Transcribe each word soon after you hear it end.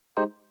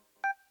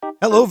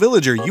Hello,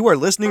 villager. You are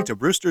listening to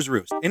Brewster's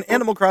Roost, an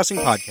Animal Crossing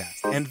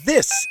podcast, and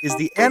this is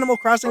the Animal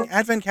Crossing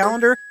Advent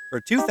Calendar for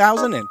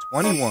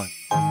 2021.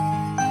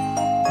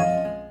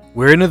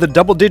 We're into the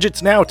double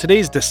digits now.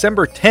 Today's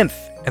December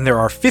 10th, and there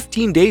are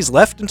 15 days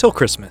left until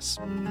Christmas.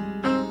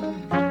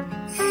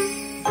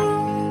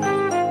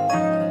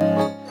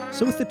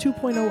 So with the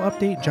 2.0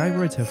 update,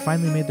 gyroids have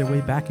finally made their way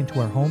back into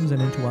our homes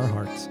and into our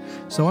hearts.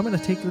 So I'm going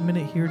to take a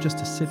minute here just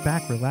to sit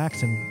back,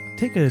 relax, and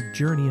take a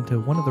journey into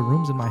one of the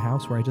rooms in my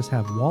house where I just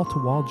have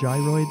wall-to-wall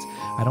gyroids.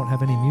 I don't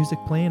have any music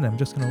playing. I'm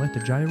just going to let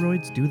the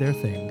gyroids do their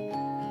thing.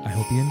 I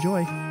hope you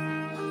enjoy.